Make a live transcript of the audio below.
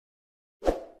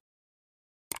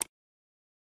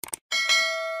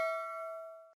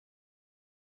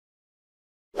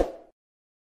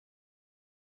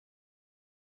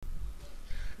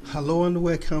Hello and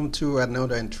welcome to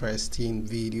another interesting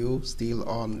video still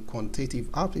on Quantitative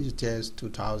Aptitude Test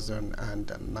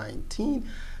 2019,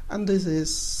 and this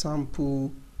is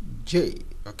sample J.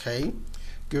 Okay,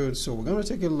 good. So we're going to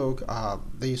take a look at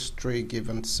these three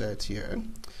given set here.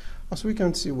 As we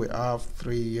can see, we have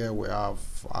 3 here, we have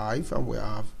 5, and we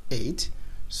have 8.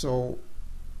 So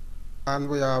and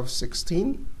we have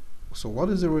 16. So what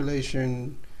is the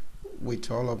relation with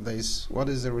all of this? What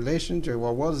is the relationship?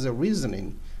 Well, what is the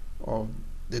reasoning of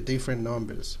the different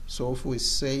numbers? So if we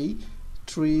say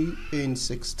 3 in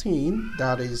 16,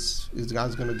 that's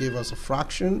going to give us a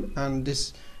fraction, and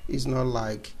this is not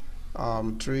like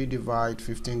 3 divide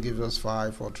 15 gives us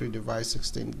 5, or 3 divide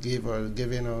 16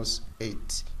 giving us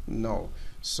 8. No.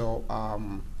 So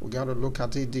we got to look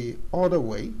at it the other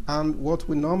way, and what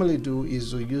we normally do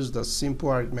is we use the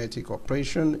simple arithmetic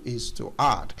operation is to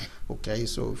add. Okay,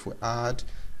 so if we add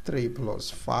 3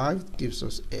 plus 5 gives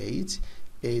us 8,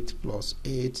 8 plus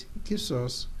 8 gives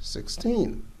us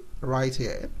 16 right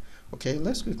here. Okay,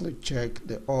 let's quickly check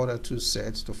the other two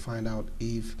sets to find out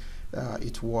if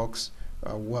it works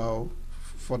well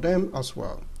for them as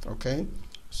well. Okay,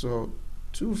 so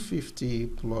 250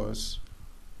 plus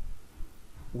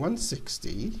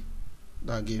 160,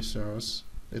 that gives us,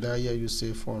 did I hear you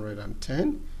say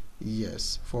 410?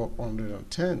 Yes,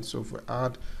 410. So if we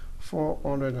add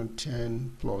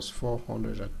 410 plus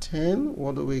 410,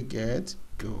 what do we get?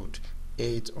 Good,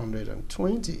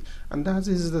 820. And that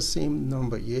is the same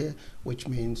number here, which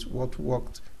means what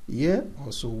worked here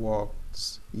also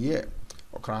works here.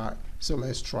 Okay, so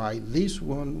let's try this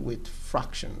one with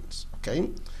fractions. Okay,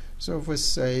 so if we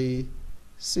say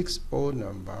 6 whole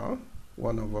number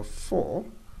 1 over 4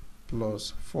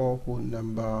 plus 4 whole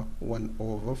number 1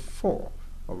 over 4.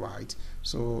 All right,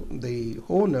 so the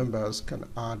whole numbers can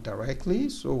add directly,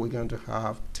 so we're going to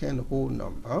have 10 whole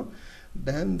number.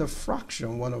 Then the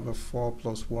fraction 1 over 4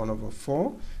 plus 1 over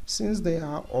 4, since they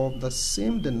are of the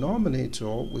same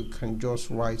denominator, we can just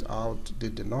write out the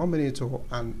denominator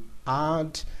and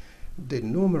add the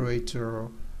numerator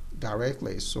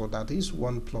directly. So that is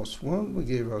 1 plus 1 will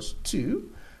give us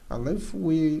 2, and if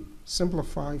we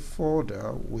simplify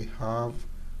further, we have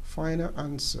final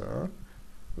answer.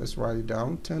 Let's write it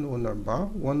down. 10 whole number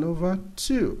 1 over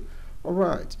 2. All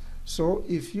right, so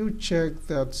if you check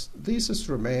that this is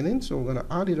remaining, so we're going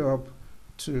to add it up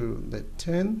to the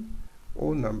 10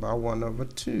 whole number 1 over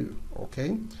 2.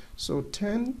 Okay, so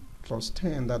 10 plus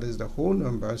 10, that is the whole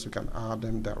numbers. You can add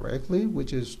them directly,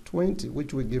 which is 20,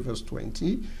 which will give us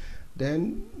 20.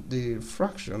 Then the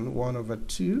fraction 1 over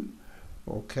 2.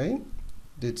 Okay,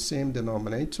 the same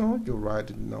denominator, you write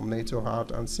the denominator out,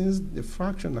 and since the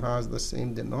fraction has the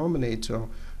same denominator,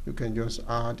 you can just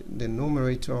add the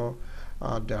numerator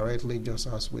directly, just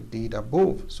as we did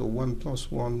above. So 1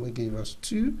 plus 1 will give us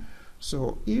 2.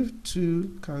 So if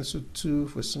 2 cancel 2,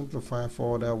 if we simplify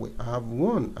further, we have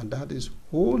 1, and that is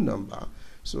whole number.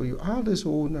 So you add this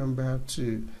whole number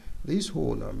to this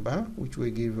whole number, which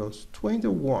will give us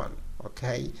 21.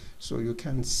 Okay, so you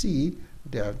can see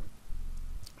that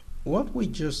what we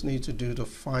just need to do to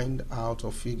find out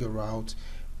or figure out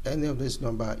any of this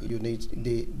number, you need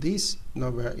this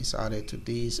number is added to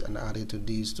this and added to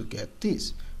this to get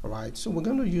this. All right, so we're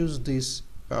going to use this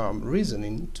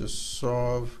reasoning to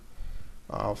solve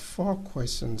 4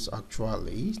 questions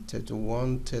actually,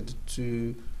 31,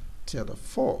 32,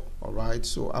 34. All right,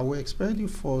 so I will expect you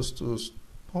first to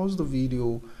pause the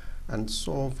video and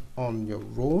solve on your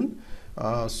own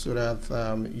so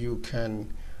that you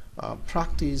can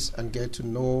practice and get to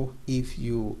know if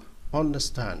you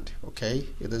understand. Okay,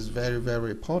 it is very,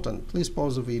 very important. Please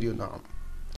pause the video now.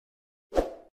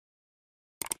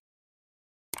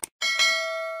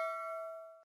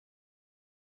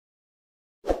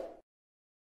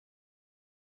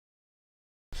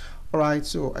 All right,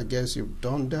 so I guess you've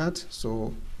done that.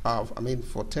 So I mean,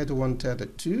 for 31,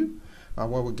 32,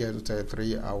 when we get to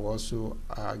 33, I'll also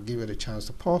give it a chance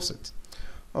to pause it.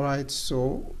 All right,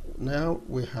 so now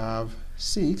we have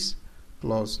 6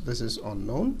 plus, this is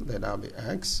unknown, then that'll be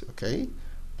x, okay,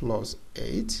 plus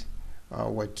 8,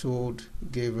 we're told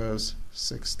gave us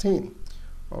 16.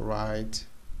 All right,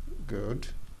 good.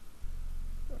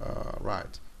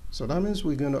 Right, so that means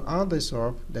we're going to add this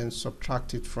up, then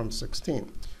subtract it from 16.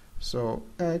 So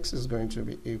x is going to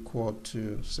be equal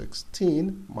to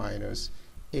 16 minus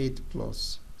 8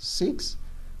 plus 6.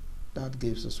 That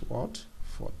gives us what?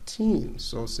 14.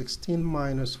 So 16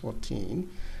 minus 14,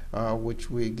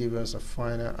 which will give us a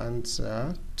final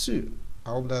answer 2.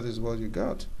 I hope that is what you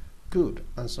got. Good.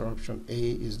 Answer option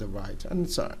A is the right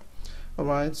answer. All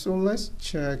right, so let's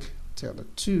check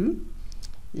 32.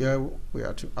 Here we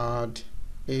are to add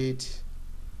 8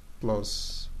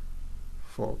 plus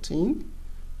 14,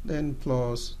 then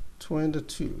plus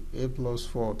 22. 8 plus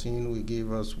 14 will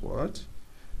give us what?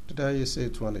 Did I hear say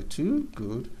 22?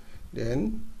 Good.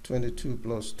 Then 22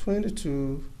 plus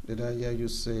 22, did I hear you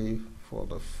say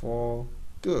 44?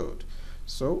 Good.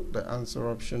 So the answer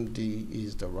option D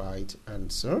is the right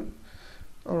answer.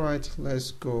 Alright,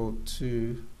 let's go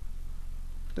to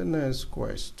the next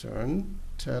question,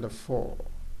 34.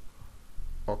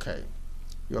 Okay,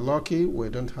 you're lucky we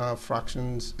don't have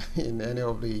fractions in any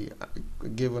of the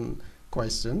given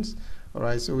questions.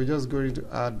 Alright, so we're just going to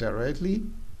add directly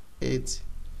 8.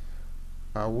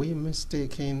 Are we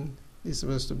mistaken? It's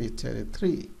supposed to be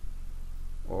 33.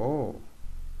 Oh,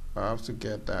 I have to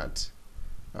get that.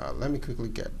 Let me quickly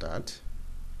get that.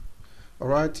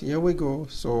 Alright, here we go.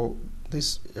 So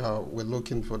this we're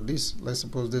looking for this. Let's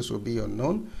suppose this will be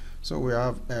unknown. So we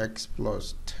have x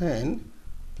plus 10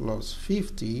 plus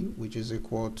 50, which is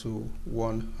equal to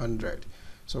 100.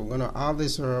 So we're going to add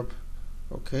this up,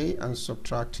 okay, and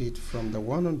subtract it from the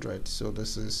 100. So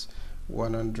this is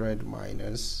 100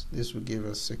 minus, this will give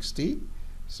us 60.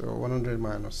 So 100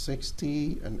 minus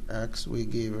 60, and x will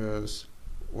give us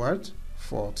what?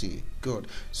 40. Good.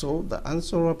 So the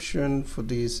answer option for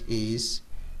this is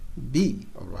B.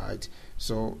 Alright,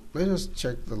 so let us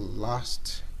check the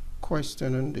last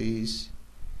question on this.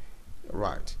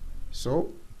 Right,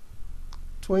 so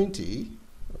 20,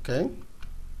 okay,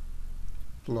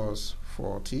 plus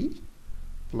 40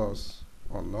 plus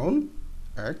unknown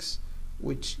x,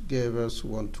 which gave us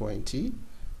 120.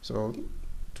 So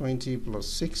 20 plus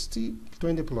 60,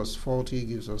 20 plus 40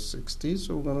 gives us 60.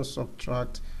 So we're going to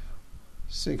subtract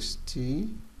 60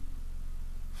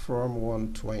 from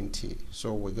 120.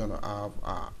 So we're going to have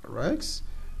our x,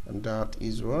 and that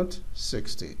is what?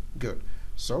 60. Good.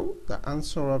 So the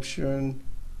answer option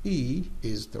E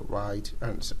is the right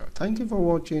answer. Thank you for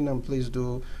watching, and please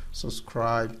do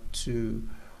subscribe to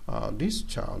this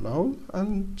channel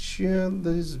and share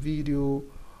this video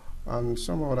and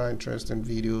some other interesting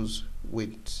videos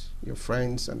with your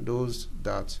friends and those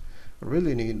that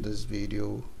really need this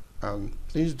video. And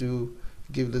please do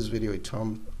give this video a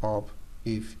thumbs up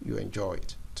if you enjoy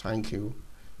it. Thank you.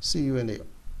 See you in the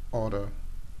other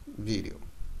video.